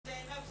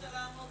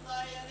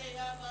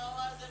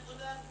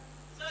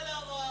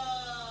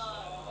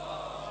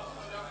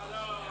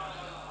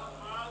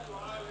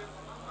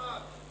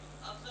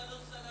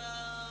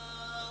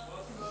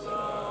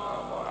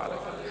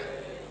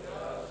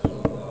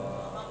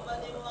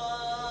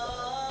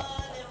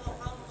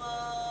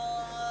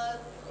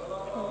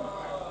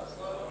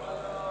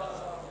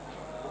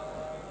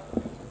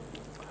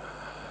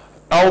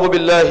أعوذ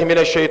بالله من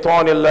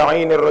الشيطان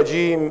اللعين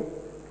الرجيم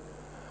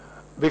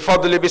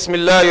بفضل بسم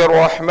الله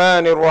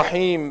الرحمن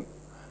الرحيم.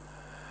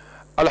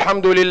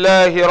 الحمد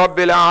لله رب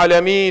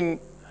العالمين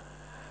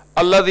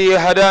الذي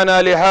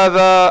هدانا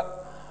لهذا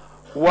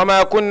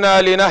وما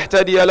كنا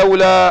لنهتدي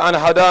لولا أن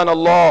هدانا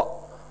الله،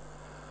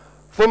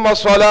 ثم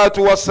الصلاة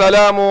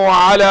والسلام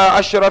على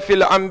أشرف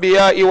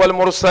الأنبياء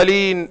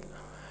والمرسلين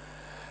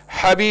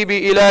حبيب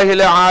إله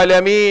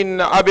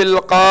العالمين أبي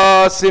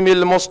القاسم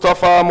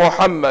المصطفى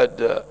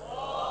محمد.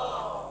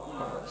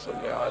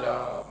 صل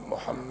على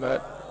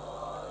محمد.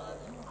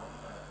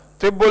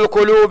 طب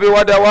القلوب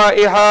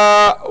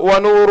ودوائها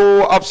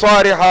ونور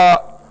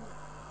أبصارها،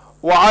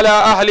 وعلى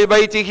أهل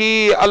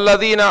بيته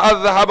الذين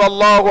أذهب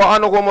الله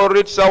عنهم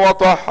الرجس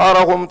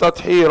وطهرهم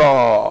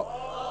تطهيرا.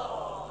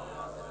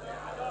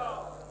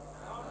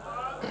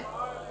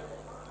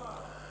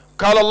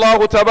 قال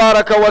الله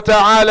تبارك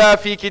وتعالى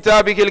في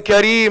كتابه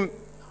الكريم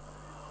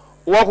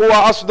وهو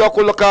أصدق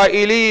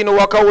القائلين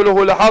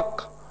وقوله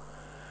الحق: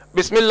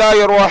 بسم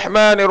الله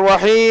الرحمن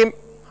الرحيم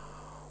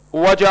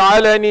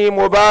وجعلني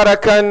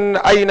مباركا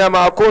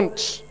أينما كنت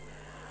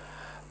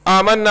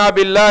آمنا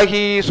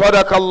بالله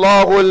صدق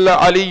الله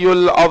العلي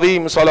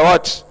العظيم.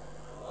 صلوات.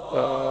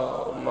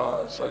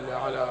 اللهم صل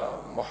على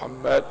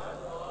محمد.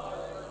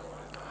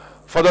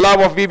 For the love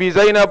of Bibi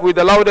Zainab, with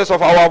the loudest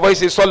of our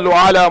voices, sallu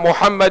ala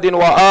Muhammadin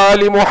wa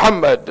ali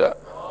Muhammad.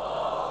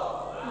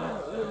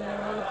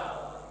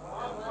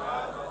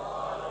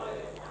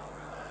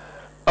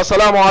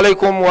 Assalamu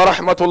alaikum wa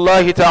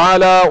rahmatullahi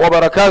ta'ala wa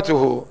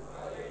barakatuhu.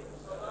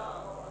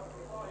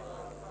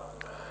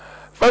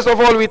 First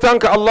of all, we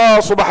thank Allah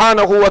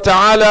subhanahu wa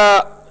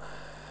ta'ala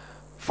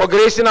for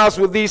gracing us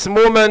with this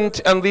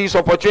moment and this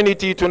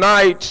opportunity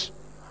tonight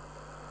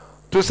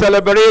to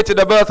celebrate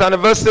the birth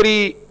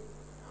anniversary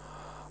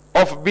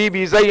of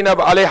Bibi Zainab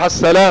alayha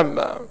salam.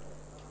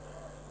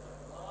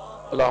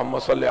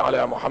 Allahumma salli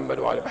ala Muhammad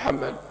wa ala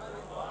Muhammad.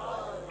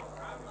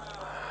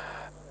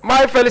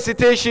 My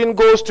felicitation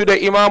goes to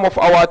the Imam of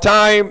our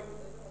time,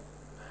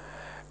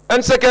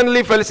 and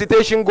secondly,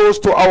 felicitation goes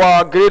to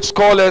our great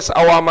scholars,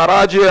 our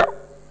maraji',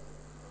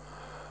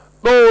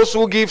 those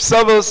who give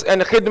service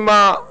and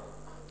khidmah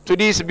to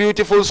this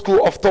beautiful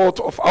school of thought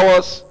of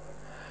ours.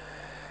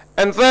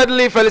 And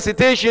thirdly,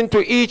 felicitation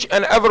to each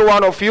and every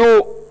one of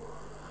you,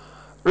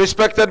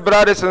 respected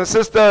brothers and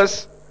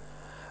sisters,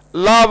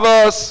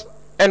 lovers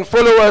and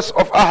followers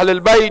of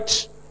Ahlul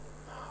Bayt,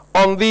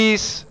 on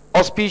this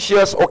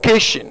auspicious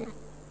occasion.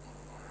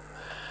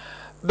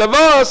 The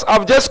verse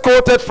I've just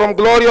quoted from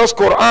glorious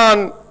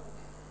Quran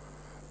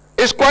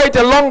is quite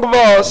a long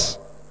verse,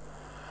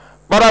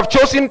 but I've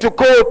chosen to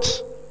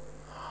quote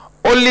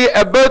only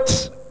a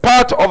bit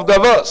part of the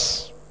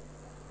verse,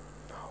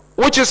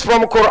 which is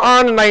from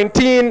Quran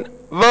 19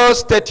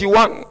 verse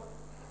 31,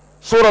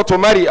 Surah to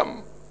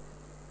Maryam,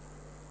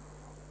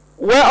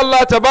 where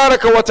Allah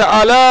Tabaraka wa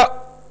Ta'ala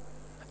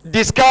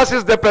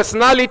discusses the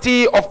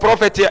personality of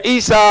Prophet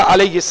Isa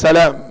alayhi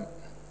salam.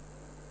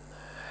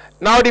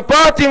 Now,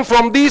 departing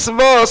from this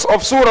verse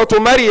of Surah to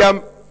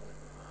Maryam,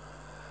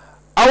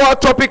 our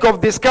topic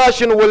of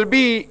discussion will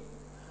be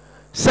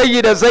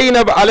Sayyida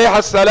Zainab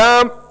alayha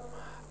salam,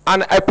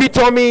 an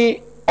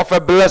epitome of a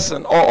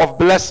blessing or of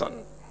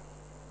blessing.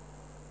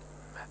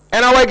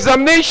 And our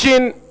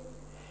examination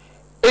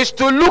is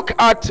to look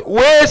at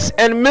ways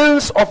and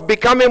means of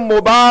becoming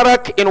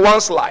Mubarak in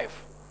one's life.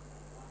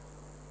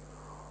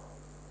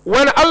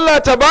 When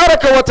Allah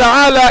Tabaraka wa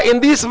Ta'ala in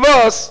this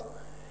verse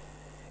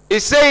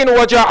is saying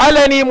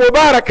وَجَعَلَنِي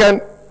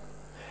مُبَارَكًا,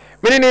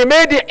 meaning He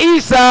made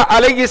Isa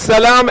alayhi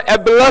salam a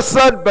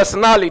blessed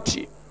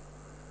personality,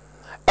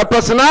 a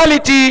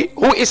personality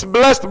who is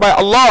blessed by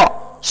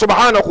Allah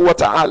subhanahu wa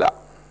ta'ala.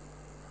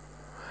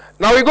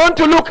 Now we're going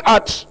to look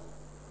at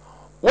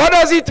what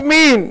does it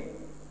mean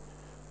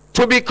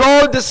to be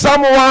called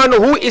someone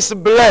who is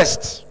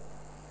blessed,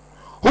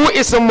 who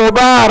is a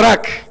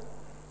Mubarak.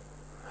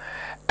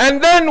 And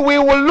then we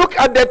will look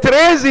at the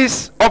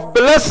traces of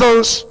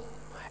blessings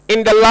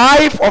in the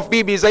life of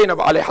Bibi Zainab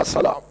alayha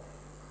salam.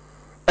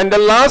 And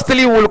then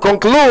lastly, we'll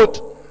conclude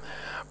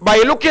by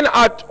looking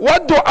at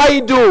what do I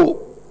do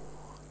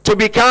to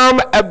become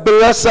a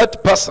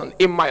blessed person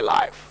in my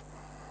life.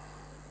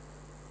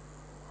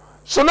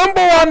 So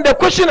number one, the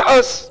question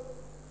is,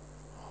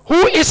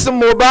 who is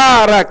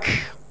Mubarak?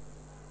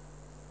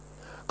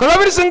 Because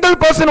every single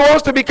person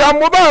wants to become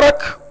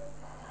Mubarak.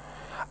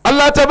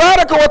 Allah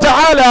Tabaraka wa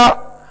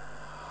Ta'ala,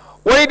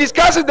 when He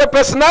discusses the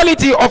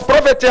personality of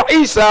Prophet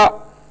Isa,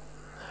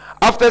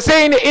 after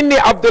saying Inni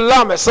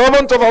Abdullah, a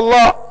servant of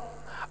Allah,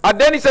 and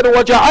then He said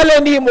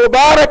وَجَعَلَنِي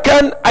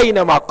مُبَارَكًا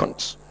أَيْنَمَا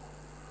كُنْتُ,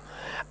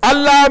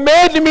 Allah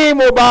made me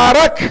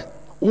Mubarak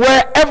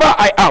wherever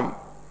I am.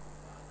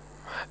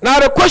 Now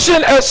the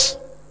question is,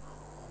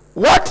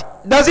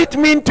 what does it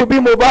mean to be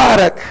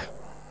Mubarak?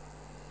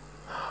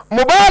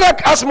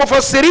 Mubarak, as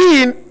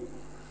Mufassirin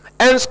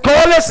and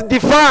scholars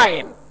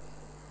define,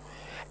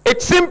 it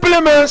simply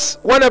means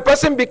when a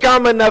person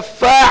becomes a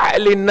nafa'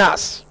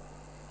 linnas,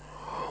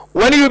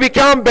 when you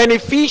become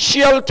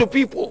beneficial to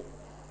people,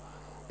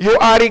 you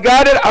are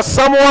regarded as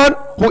someone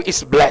who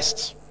is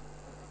blessed.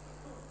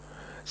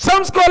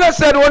 Some scholars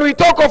said when we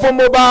talk of a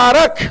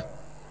Mubarak,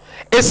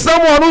 it's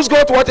someone who's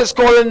got what is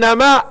called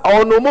Nama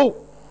or Numu.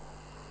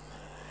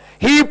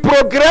 He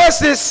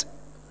progresses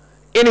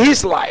in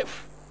his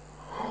life.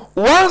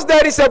 Once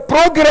there is a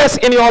progress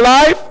in your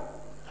life,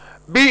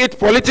 be it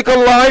political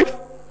life,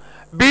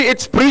 be it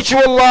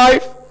spiritual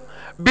life,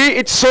 be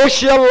it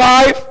social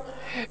life,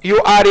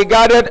 you are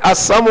regarded as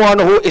someone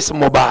who is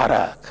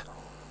Mubarak.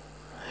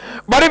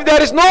 But if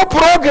there is no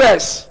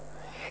progress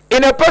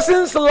in a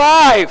person's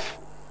life,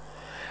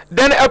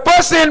 then a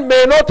person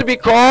may not be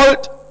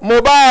called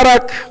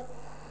Mubarak.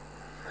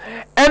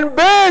 And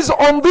based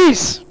on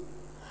this,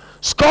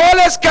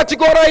 scholars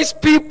categorize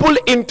people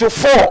into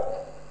four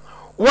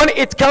when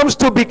it comes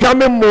to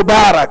becoming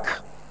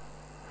Mubarak.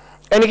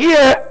 And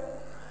here,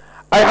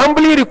 I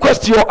humbly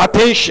request your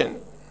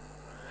attention.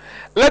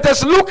 Let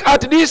us look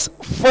at these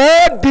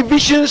four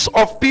divisions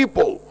of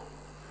people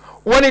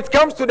when it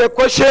comes to the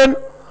question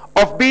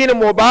of being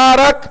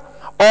Mubarak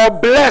or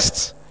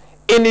blessed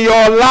in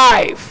your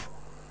life.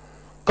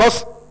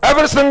 Because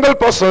every single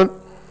person,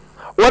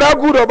 whether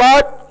good or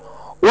bad,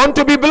 want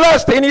to be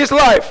blessed in his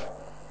life.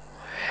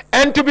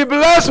 And to be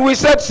blessed, we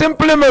said,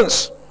 simply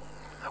means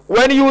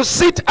when you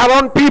sit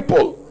around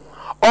people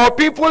or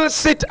people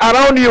sit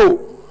around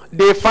you,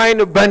 they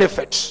find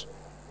benefits.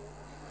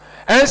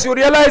 Hence you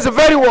realize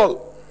very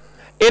well,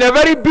 in a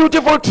very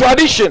beautiful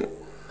tradition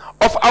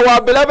of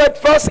our beloved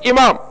first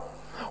Imam,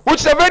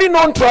 which is a very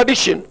known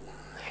tradition,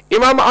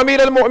 Imam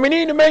Amir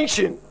al-Mu'mineen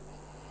mentioned,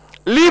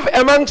 live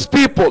amongst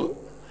people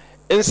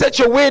in such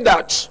a way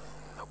that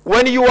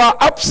when you are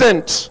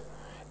absent,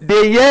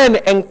 they yearn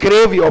and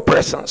crave your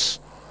presence.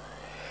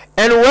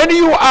 And when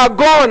you are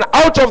gone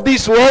out of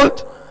this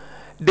world,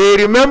 they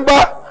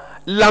remember,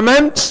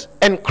 lament,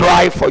 and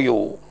cry for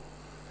you.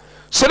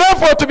 So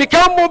therefore, to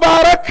become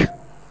Mubarak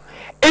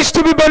is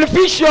to be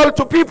beneficial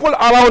to people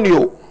around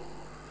you.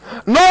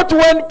 Not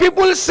when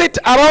people sit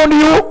around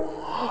you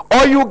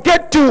or you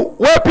get to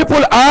where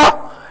people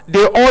are,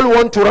 they all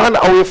want to run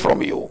away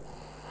from you.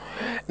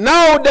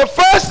 Now, the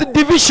first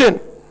division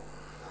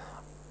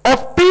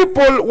of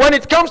people when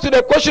it comes to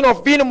the question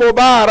of being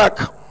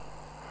Mubarak,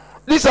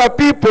 these are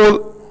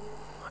people,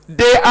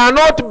 they are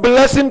not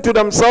blessing to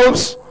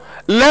themselves,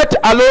 let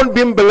alone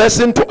being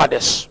blessing to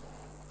others.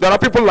 There are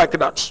people like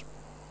that.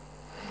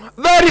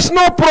 There is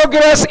no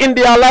progress in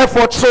their life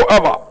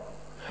whatsoever.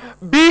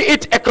 Be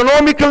it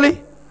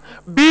economically,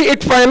 be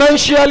it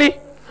financially,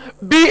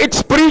 be it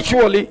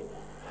spiritually,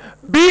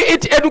 be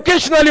it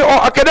educationally or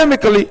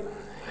academically.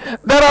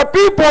 There are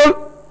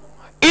people,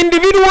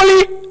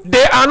 individually,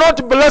 they are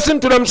not blessing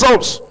to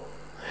themselves.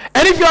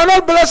 And if you are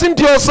not blessing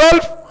to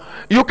yourself,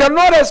 you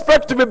cannot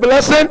expect to be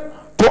blessing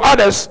to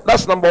others.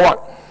 That's number one.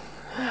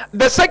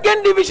 The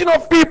second division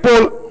of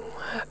people,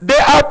 they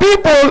are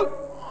people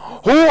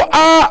who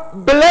are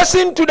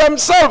blessing to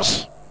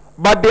themselves,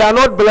 but they are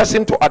not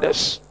blessing to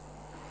others.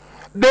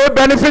 They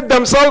benefit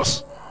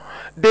themselves,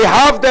 they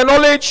have the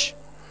knowledge,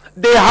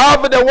 they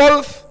have the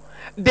wealth,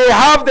 they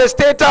have the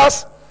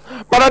status,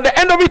 but at the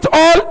end of it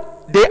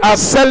all, they are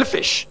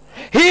selfish.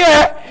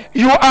 Here,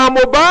 you are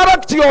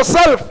Mubarak to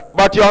yourself,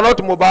 but you are not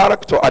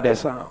Mubarak to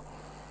others.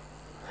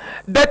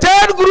 The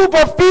third group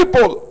of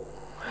people,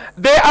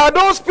 they are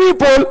those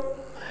people,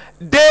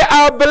 they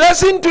are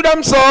blessing to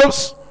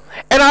themselves,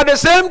 and at the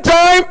same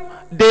time,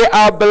 they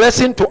are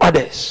blessing to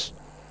others.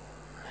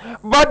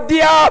 But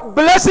their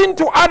blessing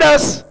to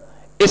others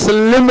is a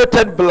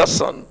limited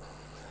blessing.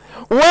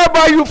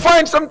 Whereby you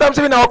find sometimes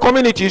in our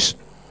communities,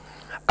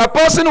 a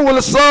person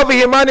will serve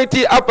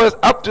humanity up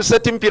to a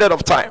certain period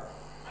of time.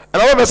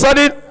 And all of a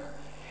sudden,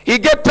 he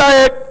get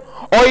tired,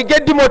 or he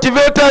get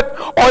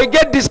demotivated, or he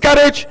get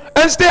discouraged,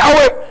 and stay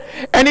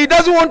away. And he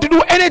doesn't want to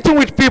do anything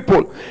with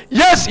people.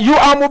 Yes, you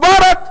are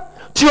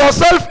Mubarak to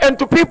yourself and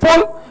to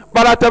people,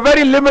 but at a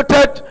very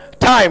limited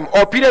time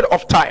or period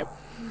of time.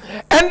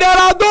 And there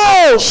are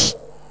those,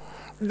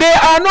 they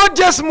are not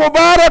just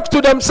Mubarak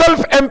to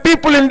themselves and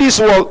people in this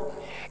world.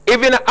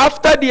 Even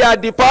after their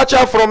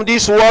departure from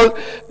this world,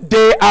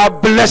 they are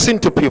blessing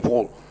to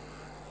people.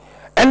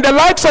 And the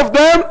likes of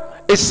them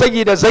is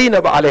Sayyida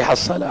Zainab alayha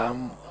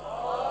salam.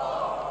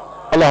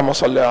 Allahumma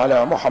salli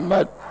ala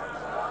Muhammad.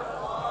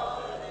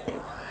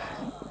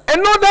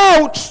 And no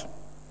doubt,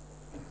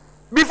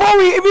 before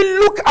we even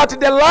look at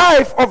the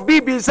life of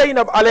Bibi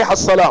Zainab alayha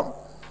salam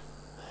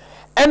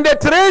and the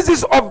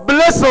traces of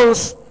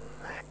blessings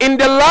in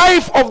the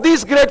life of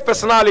this great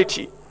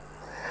personality,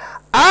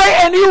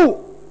 I and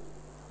you,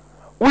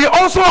 we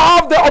also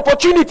have the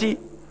opportunity,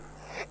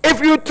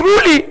 if you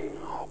truly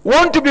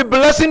want to be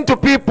blessing to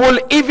people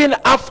even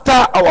after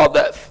our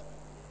death,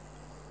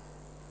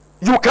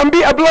 you can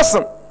be a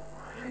blessing.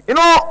 You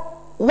know,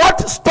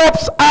 what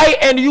stops I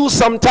and you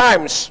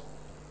sometimes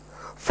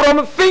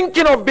from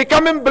thinking of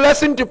becoming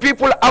blessing to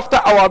people after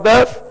our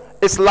death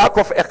is lack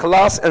of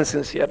ikhlas and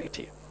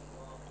sincerity.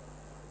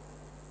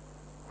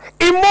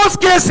 In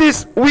most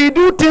cases, we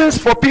do things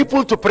for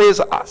people to praise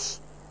us.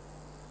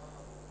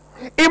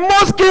 In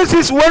most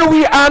cases, when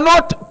we are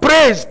not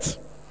praised,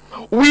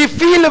 we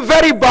feel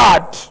very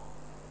bad.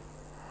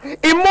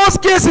 In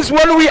most cases,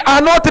 when we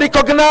are not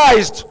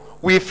recognized,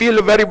 we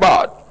feel very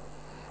bad.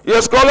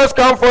 Your scholars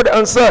come forward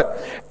and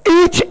said,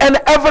 each and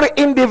every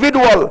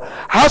individual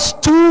has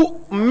two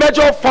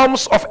major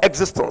forms of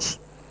existence.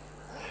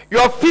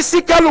 Your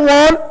physical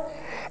one,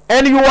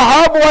 and you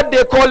have what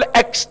they call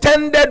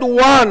extended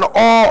one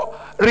or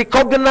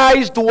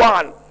recognized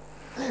one.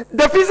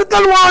 The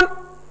physical one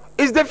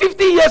is the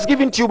 50 years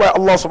given to you by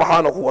Allah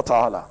subhanahu wa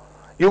ta'ala.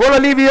 You're going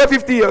to live here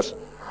 50 years.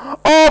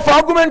 Or for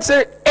argument's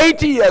sake,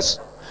 80 years.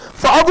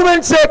 For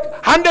argument's sake,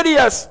 100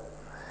 years.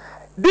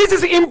 This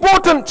is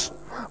important.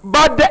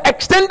 But the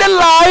extended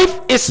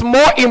life is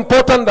more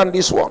important than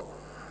this one.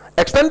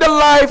 Extended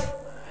life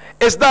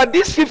is that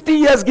these 50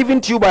 years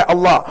given to you by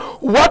Allah,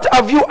 what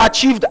have you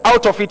achieved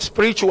out of it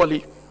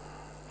spiritually,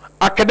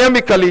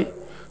 academically,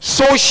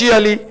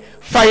 socially,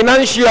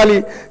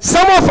 financially?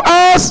 Some of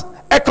us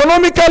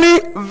economically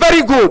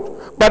very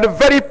good, but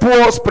very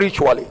poor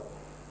spiritually.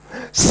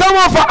 Some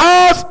of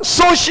us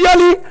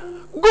socially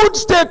good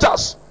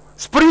status,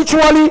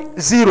 spiritually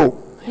zero.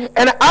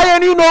 And I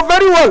and you know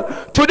very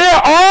well, today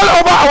all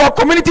over our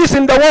communities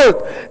in the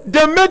world,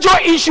 the major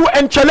issue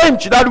and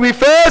challenge that we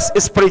face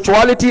is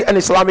spirituality and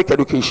Islamic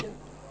education.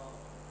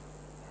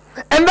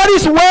 And that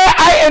is where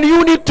I and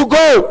you need to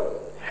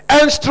go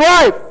and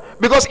strive.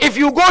 Because if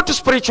you go to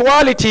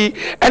spirituality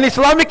and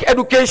Islamic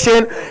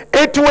education,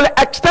 it will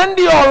extend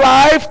your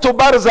life to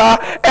Barzah,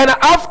 and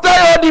after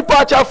your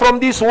departure from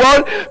this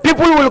world,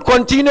 people will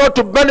continue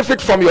to benefit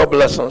from your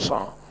blessings.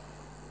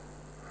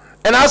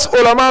 And as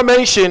ulama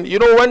mentioned, you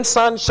know, when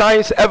sun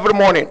shines every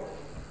morning,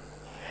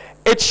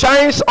 it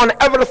shines on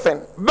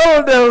everything,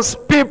 buildings,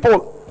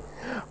 people.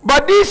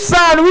 But this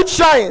sun which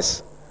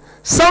shines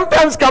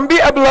sometimes can be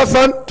a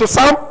blessing to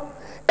some,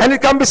 and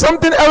it can be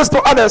something else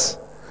to others.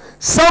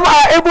 Some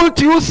are able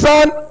to use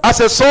sun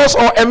as a source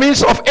or a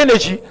means of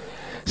energy.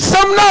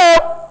 Some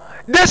know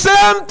the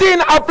same thing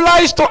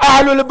applies to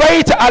Ahlul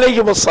Bayt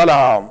alayhim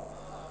salam.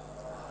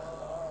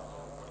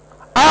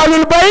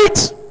 Ahlul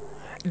Bayt,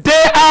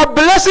 they are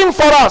blessing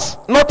for us,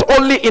 not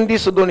only in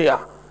this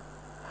dunya.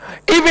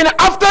 Even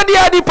after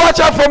their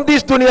departure from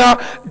this dunya,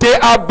 they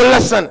are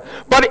blessing.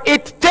 But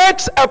it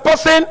takes a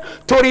person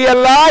to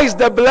realize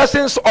the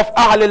blessings of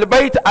Ahlul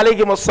Bayt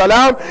alayhim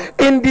salam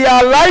in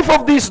their life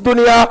of this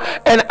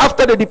dunya and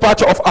after the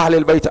departure of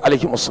Ahlul Bayt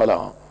alayhim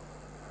salam.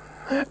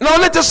 Now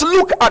let us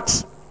look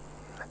at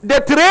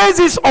the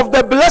traces of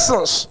the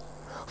blessings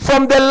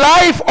from the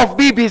life of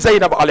Bibi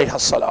Zainab alayhi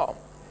salam.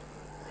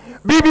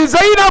 Bibi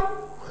Zainab,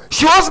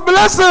 she was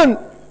blessed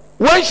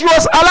when she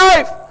was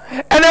alive,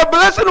 and a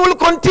blessing will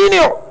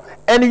continue.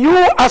 And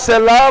you as a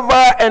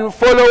lover and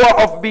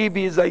follower of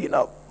Bibi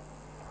Zainab,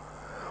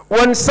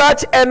 when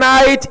such a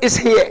night is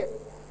here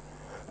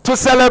to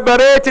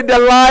celebrate the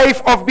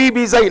life of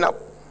Bibi Zainab,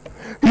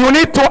 you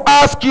need to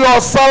ask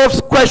yourselves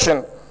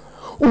question: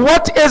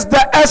 what is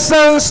the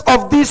essence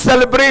of this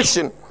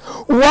celebration?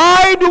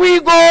 Why do we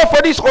go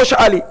for this Khosh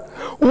Ali?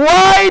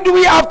 Why do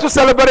we have to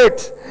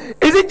celebrate?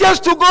 Is it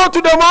just to go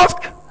to the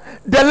mosque?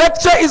 The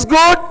lecture is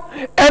good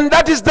and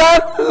that is done?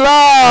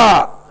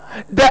 La.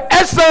 The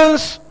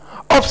essence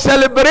of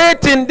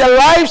celebrating the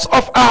lives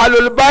of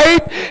Ahlul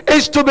Bayt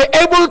is to be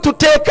able to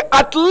take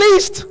at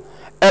least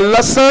a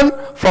lesson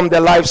from the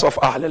lives of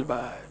Ahlul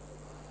Bayt.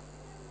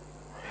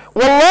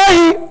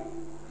 Wallahi,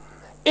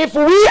 if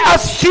we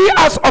as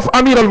Shi'as of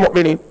Amir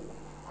al-Mu'mineen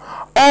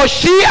or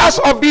Shi'as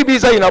of Bibi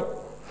Zainab,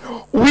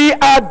 we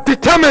are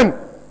determined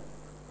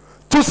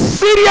to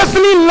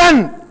seriously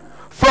learn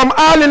from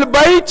Ahlul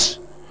Bayt,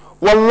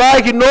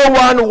 wallahi, no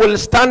one will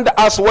stand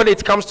us when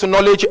it comes to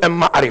knowledge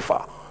and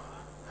ma'rifah.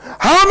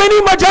 How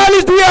many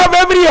majalis do we have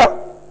every year?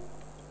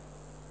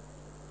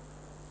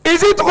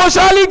 Is it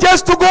khoshali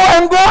just to go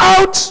and go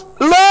out?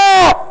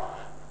 No.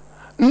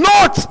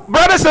 Not,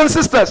 brothers and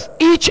sisters,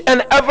 each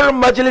and every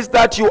majlis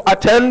that you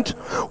attend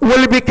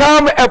will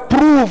become a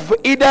proof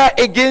either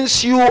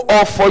against you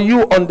or for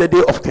you on the day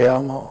of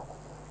Qiyamah.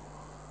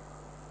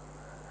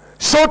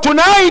 So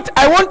tonight,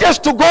 I want us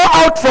to go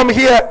out from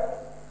here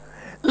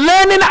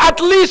learning at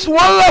least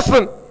one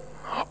lesson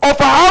of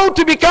how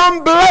to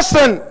become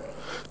blessing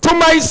to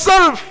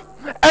myself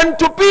and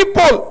to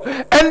people,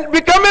 and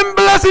becoming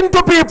blessing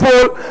to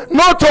people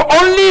not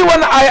only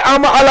when I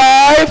am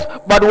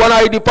alive, but when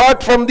I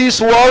depart from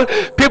this world,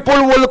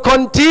 people will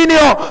continue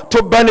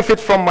to benefit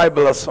from my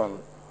blessing.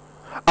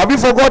 Have you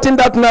forgotten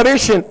that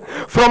narration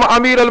from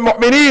Amir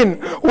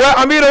al-Mu'mineen, where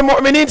Amir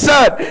al-Mu'mineen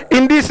said,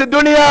 in this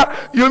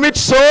dunya you meet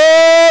so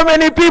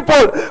many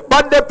people,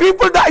 but the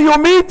people that you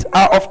meet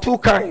are of two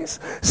kinds.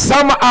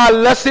 Some are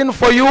lesson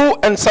for you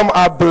and some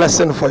are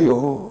blessing for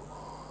you.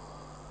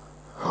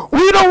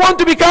 We don't want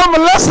to become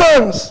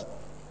lessons.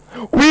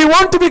 We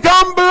want to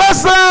become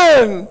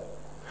blessing.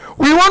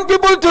 We want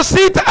people to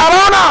sit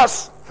around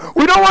us.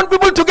 We don't want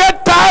people to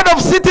get tired of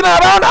sitting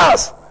around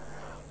us.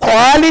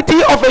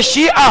 Quality of a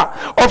Shia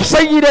of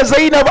Sayyida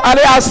Zainab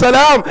alayhi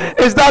salam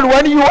is that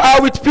when you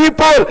are with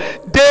people,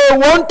 they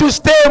want to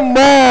stay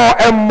more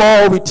and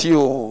more with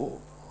you.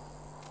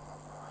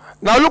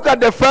 Now look at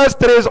the first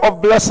trace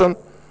of blessing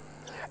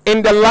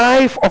in the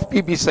life of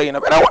Bibi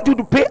Zainab. And I want you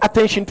to pay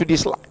attention to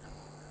this line.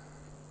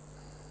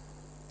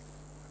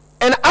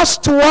 And as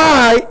to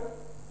why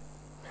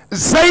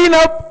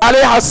Zainab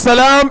alayhi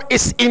salam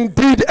is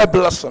indeed a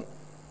blessing.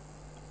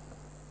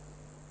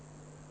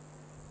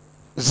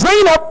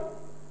 Zainab,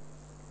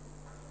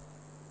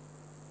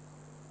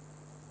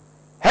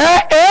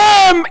 her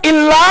aim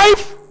in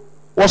life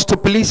was to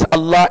please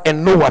Allah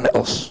and no one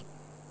else.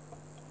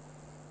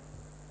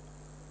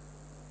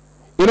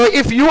 You know,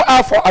 if you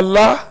are for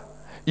Allah,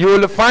 you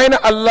will find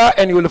Allah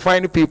and you will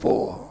find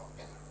people.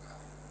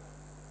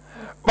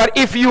 But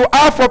if you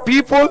are for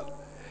people,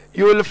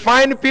 you will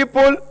find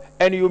people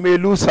and you may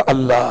lose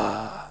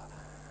Allah.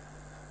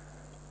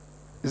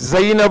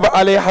 Zainab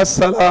alayhi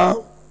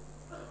salam,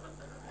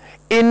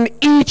 in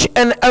each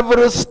and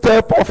every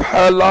step of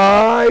her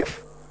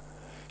life,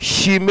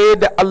 she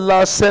made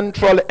Allah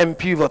central and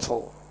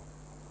pivotal.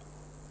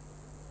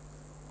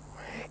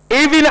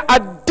 Even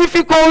at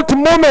difficult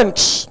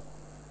moments,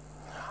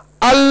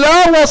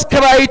 Allah was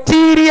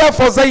criteria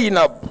for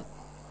Zainab.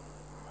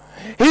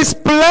 His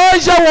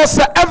pleasure was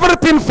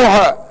everything for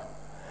her.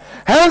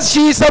 Hence,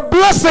 she is a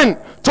blessing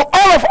to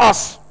all of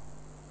us.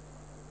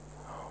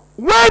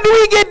 Where do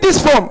we get this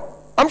from?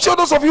 I'm sure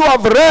those of you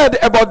have read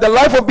about the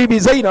life of Bibi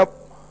Zainab.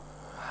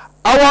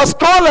 Our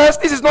scholars,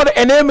 this is not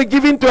a name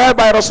given to her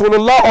by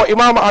Rasulullah or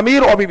Imam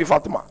Amir or Bibi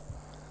Fatima.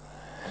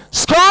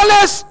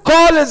 Scholars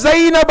call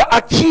Zainab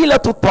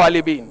Akilatu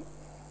Talibin.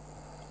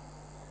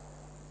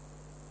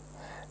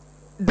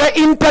 The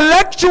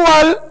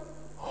intellectual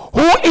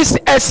who is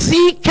a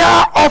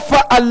seeker of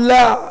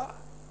Allah.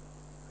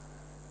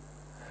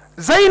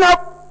 Zainab,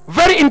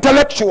 very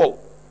intellectual.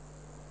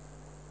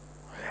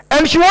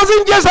 And she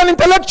wasn't just an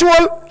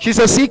intellectual, she's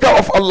a seeker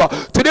of Allah.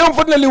 Today,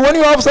 unfortunately, when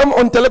you have some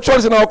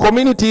intellectuals in our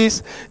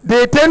communities,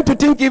 they tend to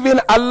think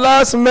even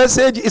Allah's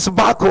message is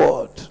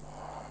backward.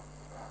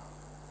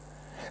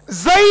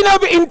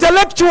 Zainab,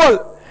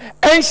 intellectual,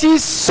 and she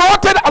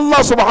sorted Allah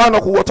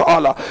subhanahu wa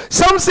ta'ala.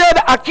 Some said,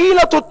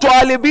 Akilatu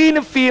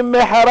Talibin fi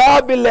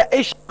mihrab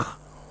al-ishq.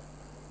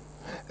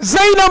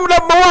 Zainab,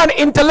 number one,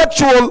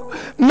 intellectual.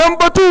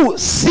 Number two,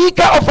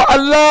 seeker of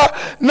Allah.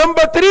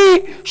 Number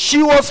three,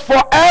 she was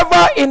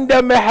forever in the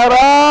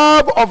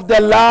mihrab of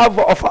the love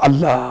of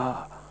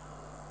Allah.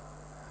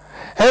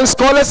 And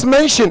scholars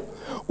mention,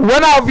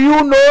 when have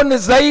you known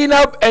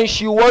Zainab and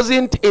she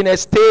wasn't in a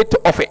state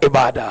of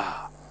ibadah?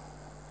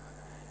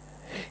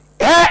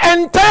 Her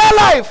entire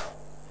life,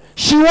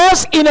 she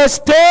was in a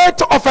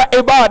state of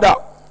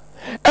ibadah.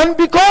 And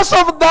because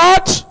of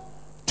that,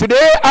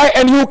 today I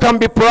and you can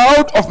be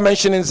proud of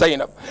mentioning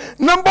Zainab.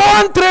 Number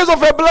one trace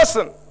of a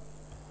blessing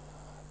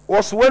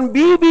was when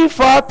Bibi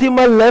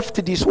Fatima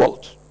left this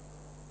world.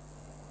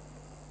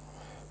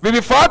 Bibi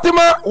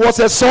Fatima was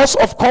a source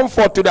of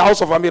comfort to the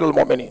house of Amir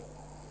al-Mu'mineen.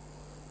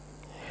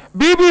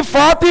 Bibi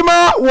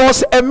Fatima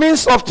was a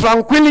means of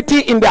tranquility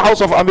in the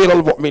house of Amir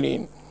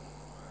al-Mu'mineen.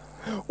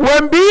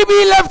 When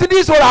Bibi left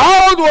this world,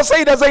 how old was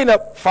Sayyidah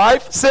Zainab?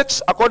 5,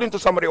 6, according to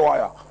some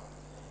riwayah.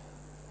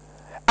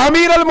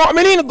 Amir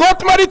al-Mu'mineen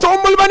got married to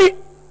al-Bani.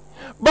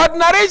 But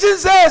narration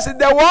says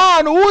the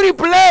one who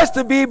replaced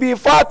Bibi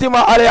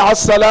Fatima alayhi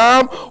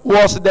salam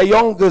was the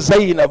young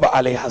Zainab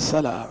alayhi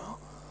salam.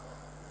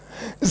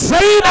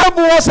 Zainab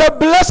was a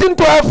blessing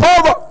to her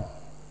father.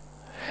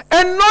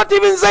 And not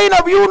even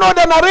Zainab, you know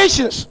the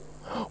narrations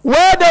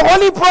where the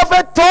Holy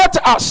Prophet taught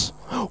us,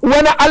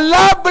 when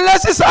Allah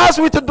blesses us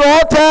with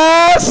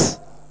daughters,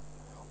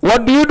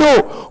 what do?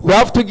 We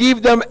have to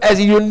give them a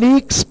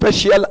unique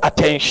special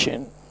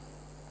attention.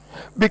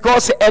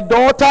 Because a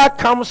daughter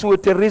comes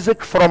with a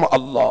rizq from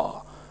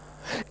Allah.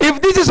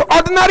 If this is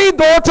ordinary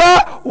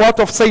daughter, what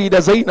of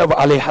Sayyidah Zainab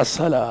alayhi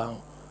salam?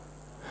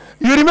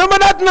 You remember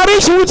that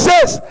narration which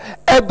says,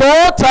 a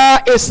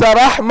daughter is a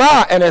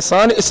rahmah and a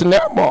son is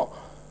ni'mah.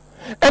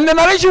 And the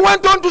narration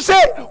went on to say,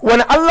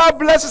 when Allah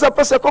blesses a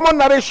person, common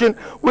narration,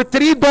 with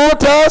 3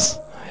 daughters,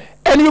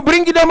 and you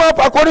bring them up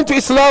according to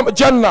Islam,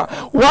 Jannah.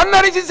 One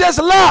narration says,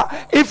 La,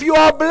 if you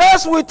are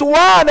blessed with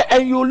one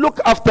and you look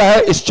after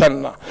her, is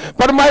Jannah.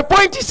 But my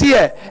point is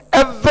here,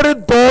 every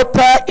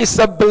daughter is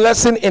a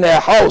blessing in her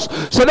house.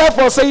 So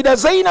therefore, Sayyidah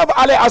Zainab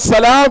alayhi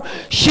salam,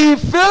 she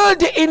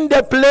filled in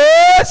the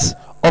place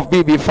of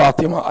Bibi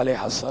Fatima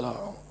alayhi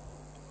salam.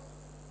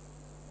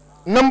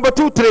 Number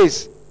 2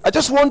 trace. I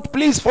just want,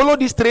 please follow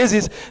these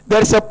traces. There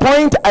is a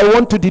point I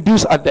want to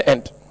deduce at the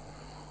end.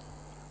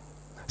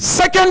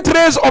 Second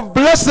trace of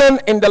blessing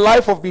in the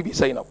life of Bibi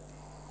Zainab.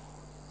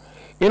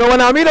 You know,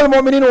 when Amir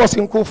al-Mu'mineen was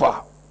in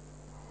Kufa,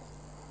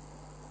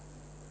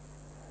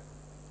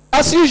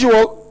 as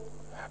usual,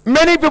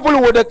 many people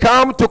would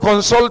come to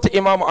consult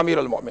Imam Amir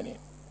al-Mu'mineen.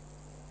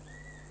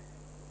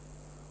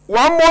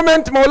 One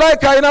moment, Mawlai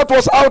Kainat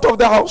was out of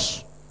the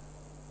house.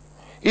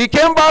 He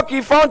came back,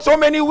 he found so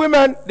many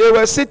women, they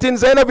were sitting,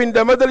 Zainab in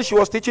the middle, she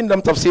was teaching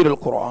them Tafsir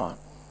al-Quran.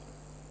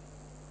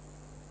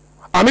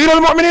 Amir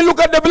al-Mu'mineen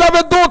looked at the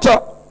beloved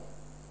daughter,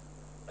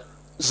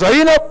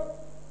 Zainab.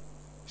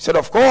 He said,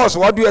 of course,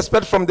 what do you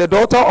expect from the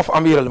daughter of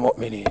Amir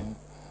al-Mu'mineen?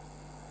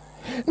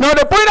 Now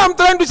the point I'm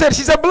trying to say,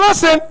 she's a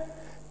blessing,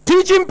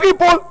 teaching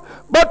people.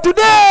 But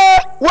today,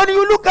 when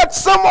you look at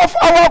some of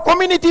our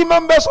community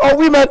members or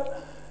women,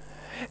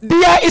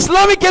 their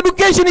Islamic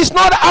education is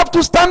not up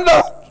to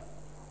standard.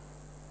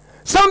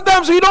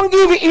 Sometimes we don't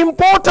give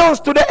importance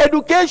to the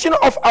education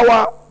of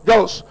our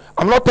girls.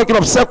 I'm not talking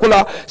of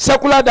secular.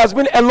 Secular, there's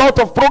been a lot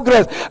of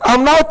progress.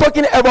 I'm now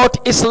talking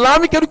about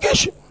Islamic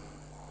education.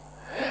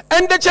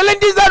 And the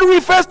challenges that we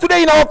face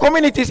today in our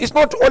communities is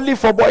not only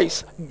for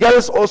boys.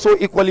 Girls also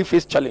equally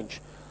face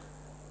challenge.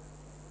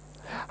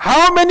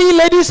 How many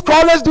lady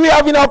scholars do we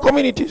have in our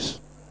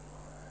communities?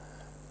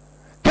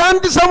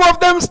 Can't some of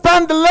them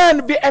stand,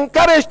 learn, be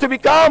encouraged to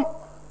become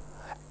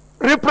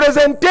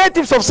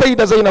representatives of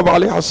Sayyidah Zainab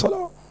alayhi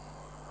salam?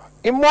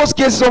 In most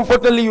cases,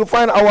 unfortunately, you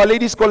find our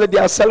lady scholars, they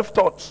are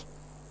self-taught.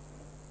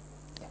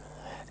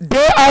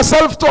 They are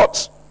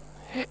self-taught.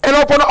 And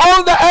upon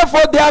all the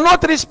effort, they are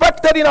not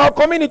respected in our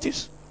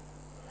communities.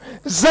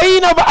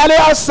 Zainab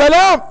alayhi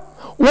salam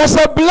was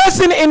a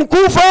blessing in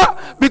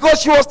Kufa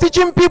because she was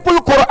teaching people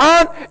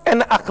Quran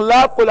and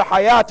akhlaqul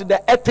hayat,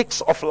 the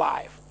ethics of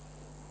life.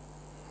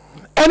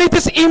 And it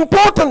is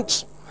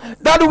important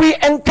that we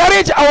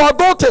encourage our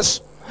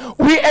daughters,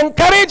 we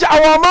encourage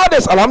our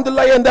mothers.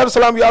 Alhamdulillah, in Dar es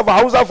Salaam, you have a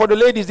house for the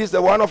ladies. This is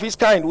the one of its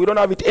kind. We don't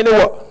have it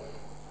anywhere.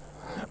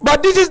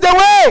 But this is the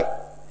way,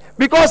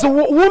 because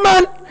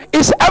woman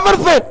is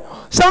everything.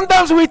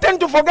 Sometimes we tend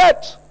to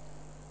forget.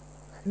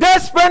 They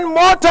spend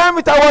more time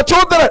with our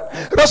children.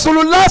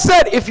 Rasulullah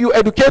said, if you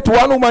educate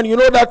one woman, you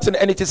know that,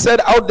 and it is said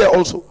out there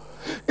also,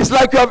 it's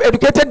like you have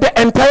educated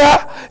the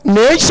entire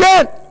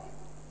nation.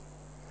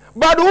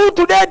 But who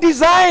today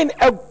design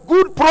a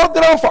good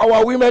program for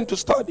our women to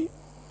study?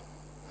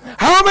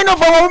 How many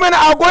of our women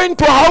are going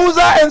to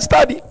Hausa and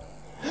study?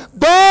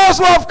 Those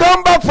who have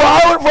come back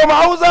from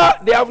Hausa,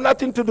 they have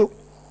nothing to do.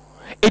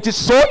 It is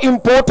so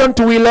important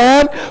we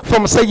learn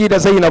from Sayyidah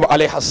Zainab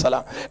alayhi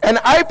salam. And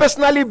I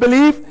personally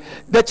believe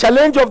the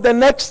challenge of the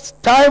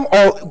next time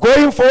or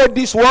going forward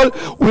this world,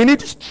 we need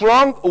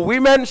strong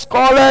women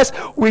scholars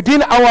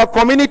within our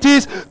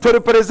communities to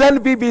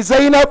represent Bibi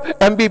Zainab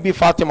and Bibi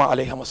Fatima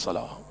alayhi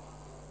salam.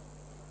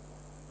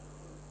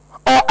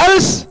 Or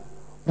else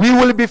we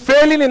will be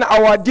failing in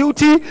our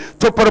duty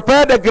to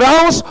prepare the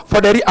grounds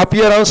for the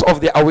reappearance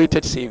of the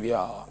awaited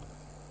Savior.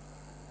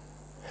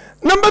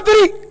 Number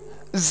 3,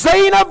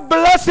 Zainab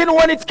blessing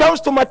when it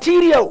comes to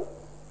material,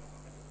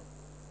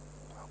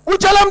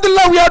 which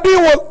alhamdulillah we are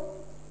doing well.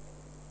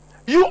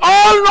 You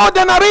all know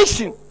the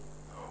narration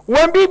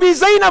when Bibi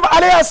Zainab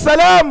alayhi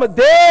salam,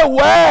 they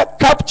were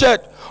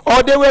captured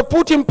or they were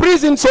put in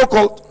prison,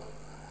 so-called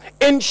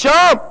in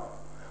Sham.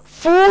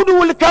 Food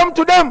will come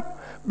to them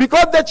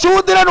because the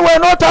children were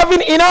not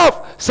having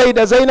enough.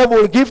 Sayyidah Zainab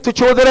will give to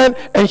children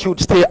and she would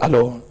stay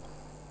alone.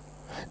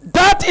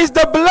 That is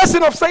the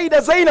blessing of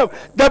Sayyidah Zainab,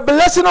 the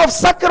blessing of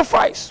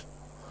sacrifice.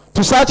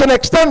 To such an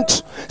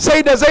extent,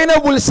 Sayyidah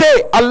Zainab will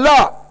say,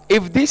 Allah,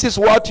 if this is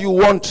what you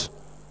want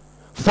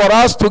for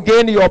us to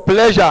gain your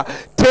pleasure,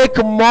 take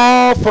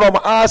more from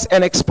us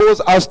and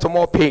expose us to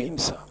more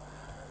pains.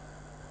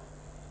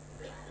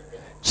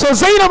 So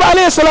Zainab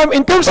alayhi salam,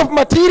 in terms of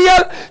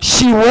material,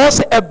 she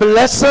was a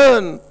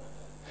blessing.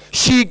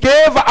 She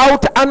gave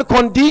out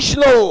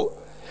unconditional.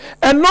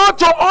 And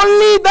not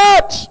only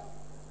that,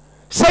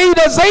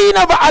 Sayyidah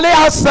Zainab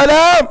alayhi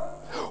salam,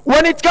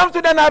 when it comes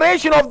to the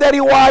narration of the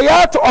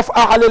riwayat of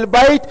Ahlul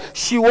Bayt,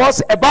 she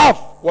was above.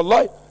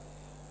 Wallahi.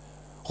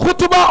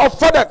 Khutbah of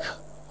Fadak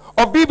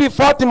of Bibi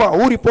Fatima,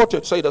 who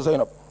reported Sayyidah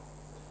Zainab.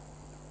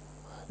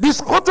 This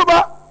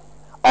khutbah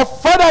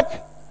of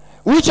Fadak,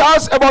 which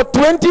has about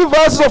 20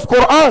 verses of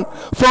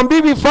Quran from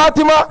Bibi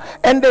Fatima,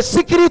 and the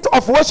secret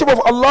of worship of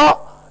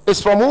Allah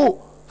is from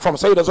who? From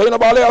Sayyidah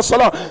Zainab alayhi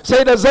salam.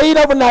 Sayyidah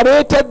Zainab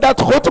narrated that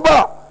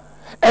khutbah.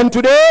 And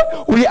today,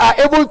 we are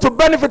able to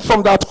benefit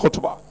from that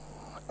khutbah.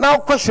 Now,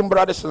 question,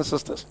 brothers and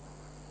sisters.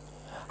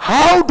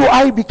 How do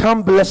I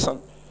become blessed?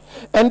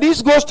 And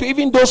this goes to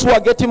even those who are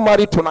getting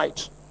married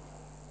tonight.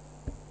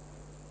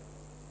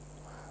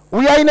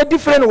 We are in a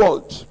different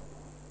world.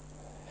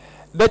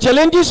 The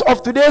challenges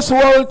of today's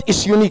world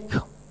is unique.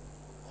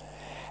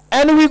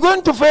 And we're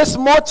going to face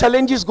more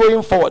challenges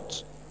going forward.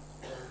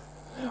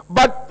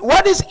 But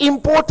what is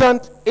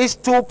important is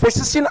to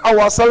position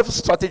ourselves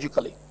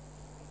strategically.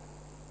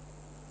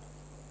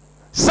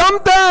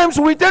 Sometimes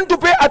we tend to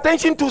pay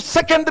attention to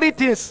secondary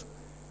things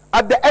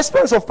at the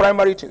expense of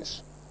primary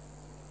things.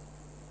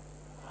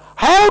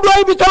 How do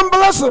I become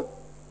blessed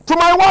to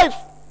my wife?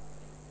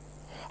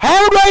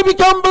 How do I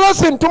become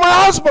blessing to my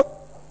husband?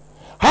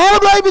 How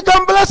do I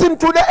become blessing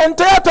to the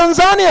entire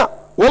Tanzania?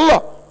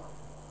 Wallah.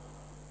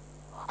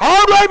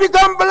 How do I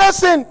become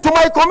blessing to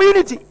my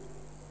community?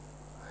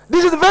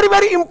 This is very,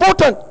 very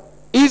important.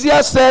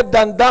 Easier said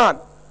than done.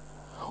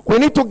 We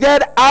need to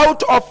get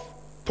out of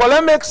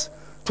polemics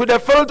to the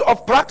field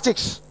of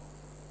practice.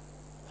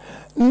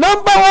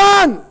 Number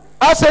 1,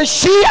 as a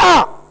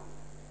Shia,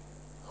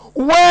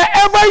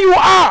 wherever you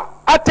are,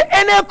 at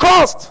any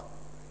cost,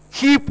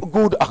 keep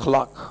good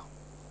akhlaq.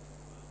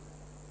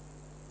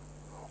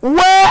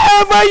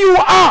 Wherever you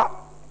are,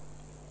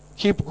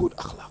 Keep good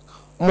akhlaq.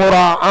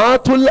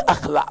 Mura'atul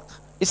akhlaq.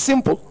 It's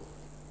simple.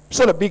 It's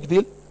not a big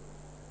deal,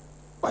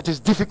 but it's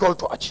difficult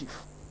to achieve.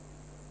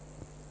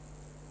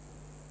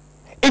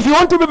 If you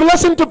want to be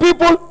blessing to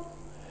people,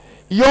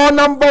 your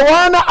number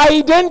one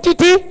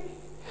identity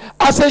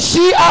as a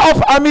Shia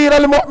of Amir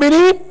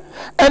al-Mu'mineen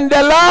and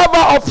the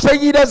lover of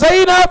Sayyida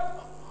Zainab,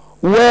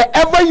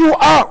 wherever you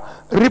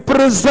are,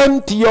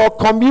 represent your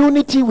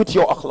community with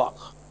your akhlaq.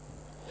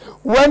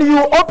 When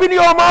you open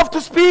your mouth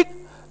to speak,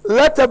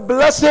 let a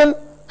blessing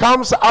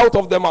comes out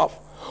of the mouth.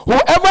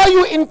 Whoever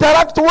you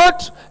interact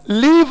with,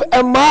 leave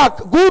a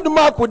mark, good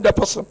mark with the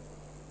person.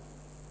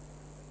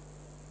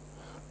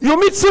 You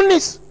meet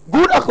Sunnis,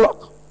 good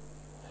akhlaq.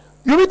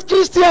 You meet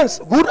Christians,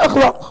 good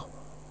akhlaq.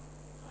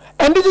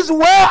 And this is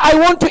where I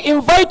want to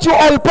invite you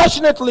all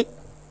passionately.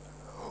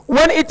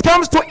 When it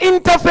comes to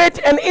interfaith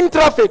and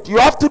intrafaith, you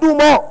have to do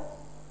more.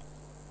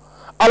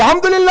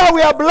 Alhamdulillah,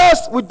 we are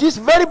blessed with this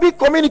very big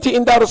community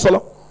in Dar es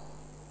Salaam.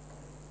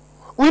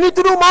 We need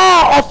to do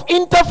more of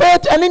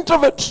interfaith and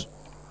intrafaith.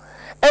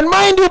 And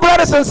mind you,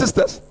 brothers and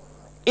sisters,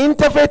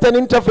 interfaith and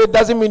intrafaith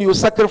doesn't mean you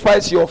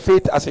sacrifice your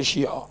faith as a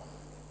Shia.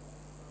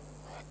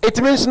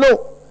 It means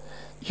no.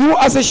 You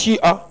as a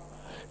Shia,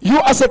 you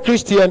as a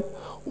Christian,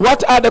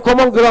 what are the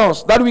common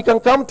grounds that we can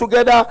come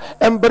together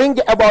and bring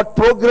about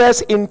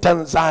progress in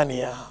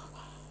Tanzania?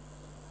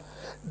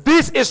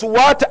 This is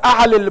what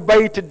Ahlul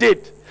Bayt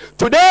did.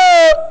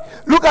 Today,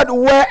 look at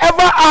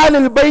wherever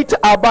Ahlul Bayt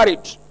are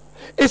buried.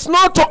 It's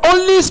not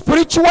only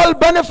spiritual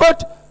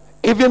benefit,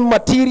 even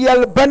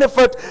material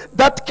benefit.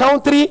 That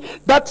country,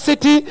 that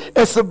city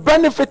is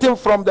benefiting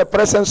from the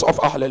presence of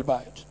Ahlul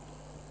Bayt.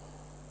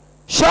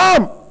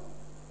 Sham.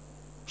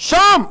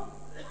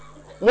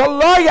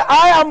 Wallahi,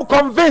 I am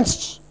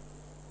convinced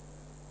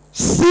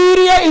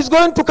Syria is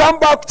going to come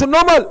back to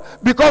normal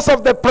because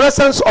of the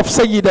presence of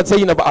Sayyida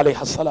Zainab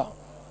alayhi salam.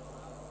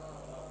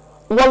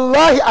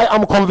 Wallahi, I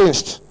am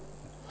convinced.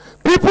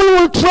 People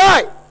will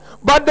try,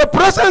 but the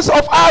presence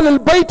of Ahlul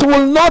Bayt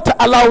will not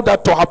allow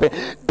that to happen.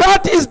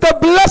 That is the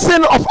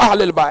blessing of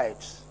Ahlul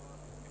Bayt.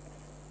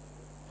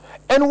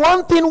 And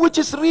one thing which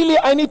is really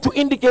I need to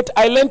indicate,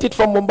 I learned it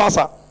from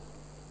Mombasa,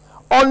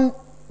 on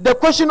the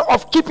question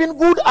of keeping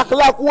good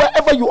akhlaq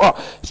wherever you are,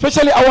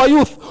 especially our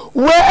youth.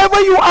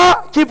 Wherever you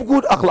are, keep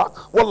good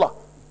akhlaq. Wallah.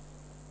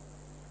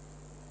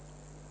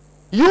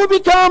 You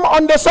become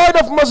on the side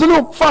of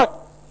Muslim, fine,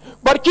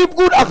 but keep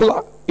good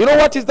akhlaq. You know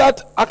what is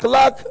that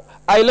akhlaq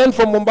I learned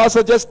from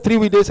Mombasa just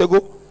 3 days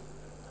ago?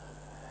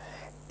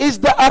 Is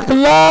the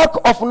akhlaq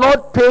of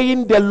not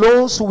paying the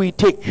loans we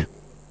take.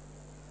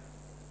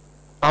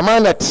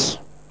 Amanat.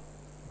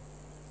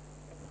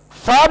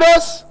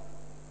 Fathers,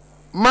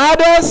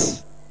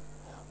 mothers,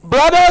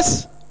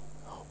 brothers,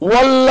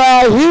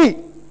 wallahi,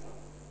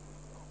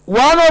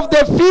 one of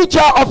the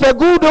features of a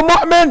good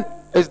mu'min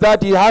is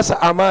that he has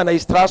amana,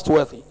 is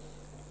trustworthy.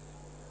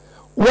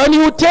 When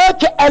you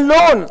take a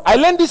loan, I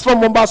learned this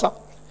from Mombasa.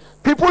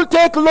 People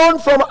take loan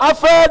from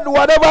Afed,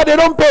 whatever, they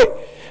don't pay.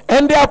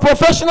 And they are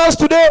professionals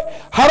today.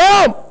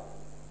 Haram.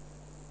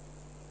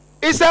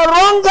 It's a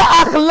wrong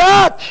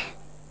akhlaq.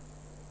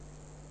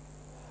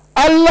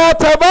 Allah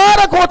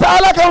tabarak wa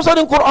ta'ala comes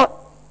in Quran.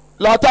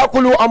 لا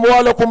تأكلوا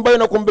أموالكم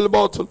بينكم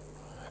بالباطل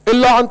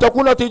إلا أن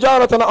تكون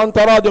تجارة عن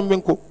تراض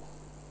منكم.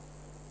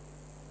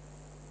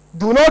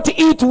 Do not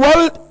eat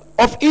wealth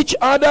of each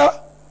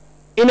other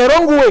in a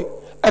wrong way,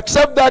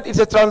 except that it's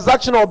a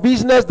transaction or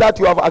business that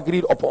you have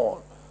agreed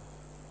upon.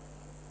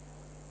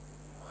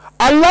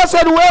 Allah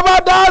said,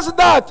 whoever does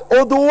that,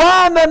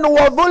 عدوانا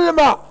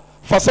وظلما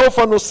فسوف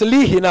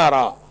نصليه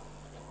نارا.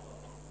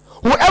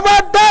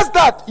 Whoever does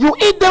that, you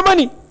eat the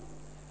money.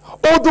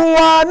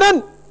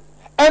 عدوانا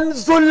and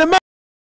zulma,